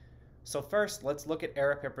 So first, let's look at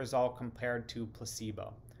aripiprazole compared to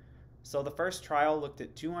placebo. So the first trial looked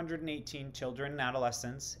at 218 children and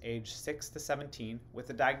adolescents aged 6 to 17 with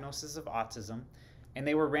a diagnosis of autism, and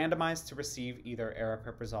they were randomized to receive either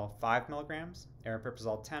aripiprazole 5 mg,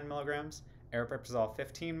 aripiprazole 10 mg, aripiprazole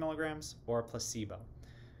 15 mg, or placebo.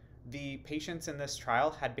 The patients in this trial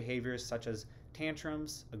had behaviors such as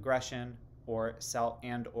tantrums, aggression, or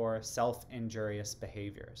self-injurious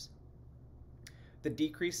behaviors. The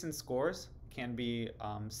decrease in scores can be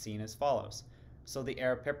seen as follows. So the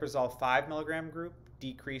aripiprazole 5 mg group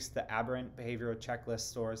decreased the aberrant behavioral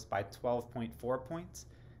checklist scores by 12.4 points,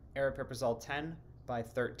 aripiprazole 10 by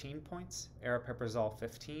 13 points, aripiprazole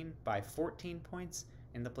 15 by 14 points,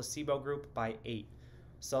 and the placebo group by 8.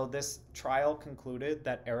 So this trial concluded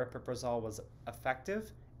that aripiprazole was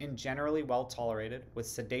effective and generally well tolerated, with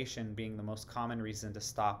sedation being the most common reason to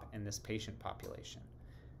stop in this patient population.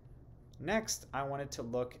 Next, I wanted to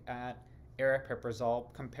look at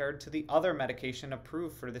aripiprazole compared to the other medication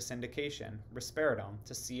approved for this indication, risperidone,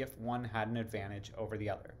 to see if one had an advantage over the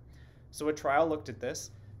other. So a trial looked at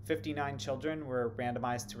this. 59 children were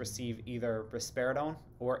randomized to receive either risperidone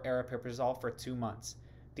or aripiprazole for 2 months.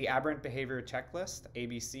 The Aberrant Behavior Checklist,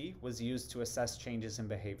 ABC, was used to assess changes in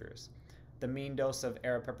behaviors. The mean dose of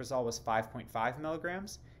aripiprazole was 5.5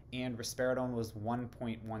 milligrams, and risperidone was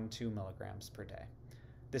 1.12 milligrams per day.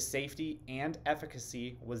 The safety and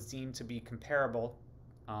efficacy was deemed to be comparable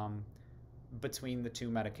between the two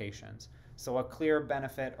medications. So a clear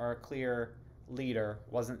benefit or a clear leader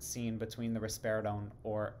wasn't seen between the risperidone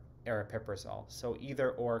or aripiprazole. So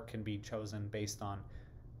either or can be chosen based on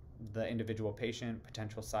the individual patient,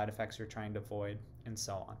 potential side effects you're trying to avoid, and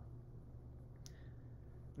so on.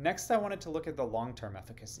 Next, I wanted to look at the long-term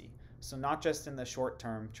efficacy. So not just in the short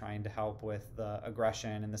term, trying to help with the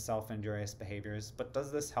aggression and the self-injurious behaviors, but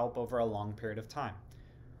does this help over a long period of time?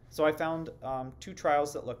 So I found 2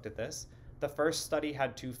 trials that looked at this. The first study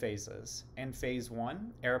had 2 phases. In phase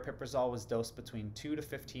 1, aripiprazole was dosed between 2 to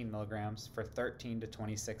 15 milligrams for 13 to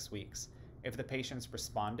 26 weeks. If the patients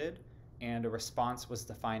responded, and a response was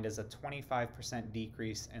defined as a 25%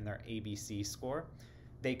 decrease in their ABC score,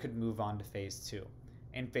 they could move on to phase 2.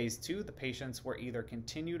 In phase 2, the patients were either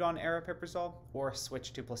continued on aripiprazole or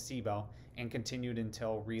switched to placebo and continued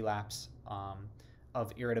until relapse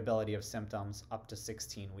of irritability of symptoms up to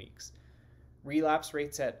 16 weeks. Relapse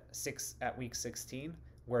rates at week 16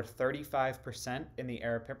 were 35% in the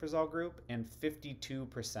aripiprazole group and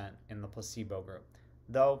 52% in the placebo group,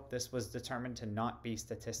 though this was determined to not be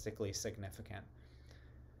statistically significant.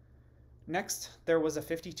 Next, there was a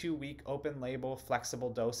 52-week open-label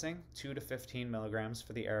flexible dosing, 2 to 15 milligrams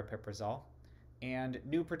for the aripiprazole, and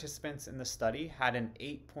new participants in the study had an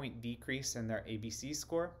 8-point decrease in their ABC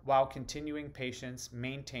score, while continuing patients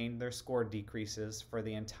maintained their score decreases for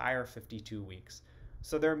the entire 52 weeks.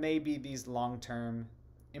 So there may be these long-term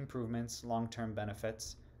improvements, long-term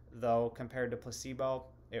benefits, though compared to placebo,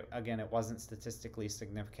 it wasn't statistically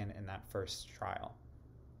significant in that first trial.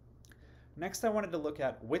 Next, I wanted to look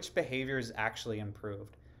at which behaviors actually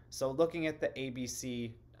improved. So looking at the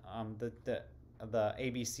ABC, the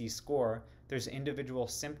ABC score, there's individual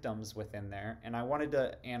symptoms within there, and I wanted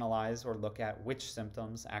to analyze or look at which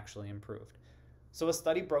symptoms actually improved. So a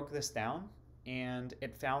study broke this down, and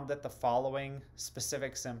it found that the following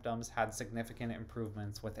specific symptoms had significant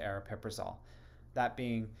improvements with aripiprazole. That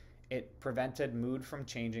being, it prevented mood from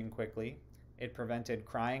changing quickly, it prevented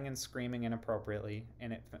crying and screaming inappropriately,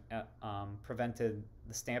 and it prevented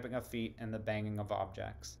the stamping of feet and the banging of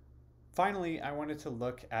objects. Finally, I wanted to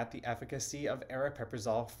look at the efficacy of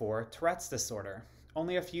aripiprazole for Tourette's disorder.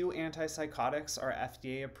 Only a few antipsychotics are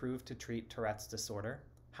FDA approved to treat Tourette's disorder.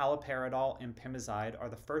 Haloperidol and Pimozide are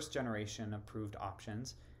the first generation approved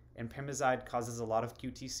options, and Pimozide causes a lot of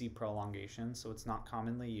QTc prolongation, so it's not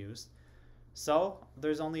commonly used. So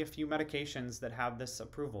there's only a few medications that have this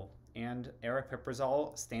approval, and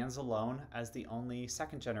aripiprazole stands alone as the only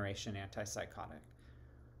second-generation antipsychotic.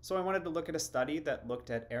 So I wanted to look at a study that looked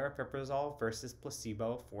at aripiprazole versus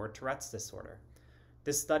placebo for Tourette's disorder.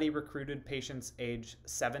 This study recruited patients aged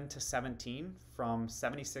 7 to 17 from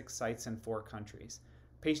 76 sites in 4 countries.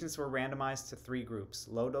 Patients were randomized to 3 groups: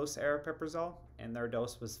 low-dose aripiprazole, and their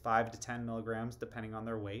dose was 5 to 10 milligrams depending on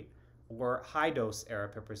their weight, or high-dose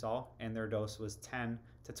aripiprazole, and their dose was 10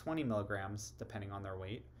 to 20 milligrams depending on their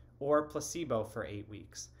weight, or placebo for 8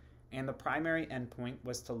 weeks. And the primary endpoint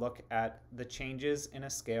was to look at the changes in a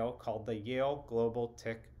scale called the Yale Global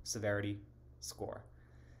Tic Severity Score.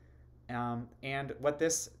 And what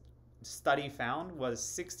this study found was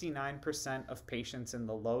 69% of patients in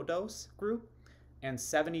the low dose group and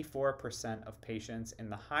 74% of patients in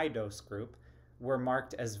the high dose group were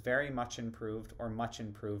marked as very much improved or much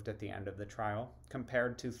improved at the end of the trial,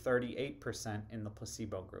 compared to 38% in the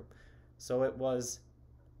placebo group. So it was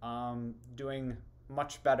doing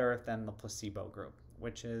much better than the placebo group,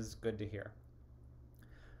 which is good to hear.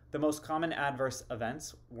 The most common adverse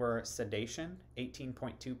events were sedation,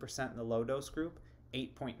 18.2% in the low dose group,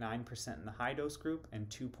 8.9% in the high dose group, and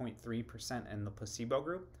 2.3% in the placebo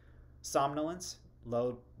group. Somnolence,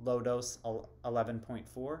 low dose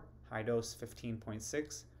 11.4, high dose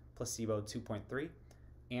 15.6, placebo 2.3,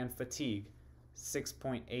 and fatigue,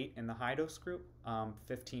 6.8 in the high dose group,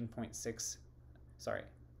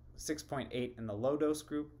 6.8 in the low dose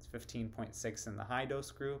group, 15.6 in the high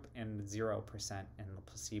dose group, and 0% in the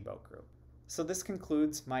placebo group. So this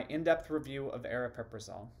concludes my in-depth review of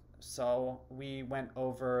aripiprazole. So we went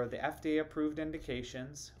over the FDA-approved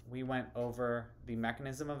indications, we went over the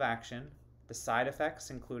mechanism of action, the side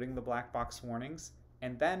effects including the black box warnings,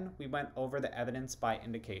 and then we went over the evidence by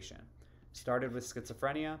indication. Started with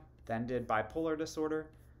schizophrenia, then did bipolar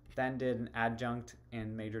disorder, then did an adjunct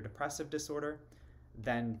in major depressive disorder,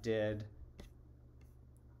 then did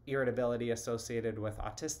irritability associated with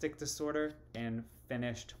autistic disorder, and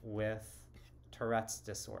finished with Tourette's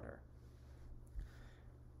disorder.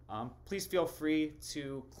 Please feel free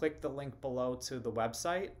to click the link below to the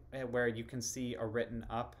website where you can see a written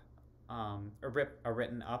up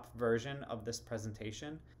version of this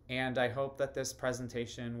presentation. And I hope that this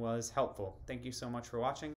presentation was helpful. Thank you so much for watching.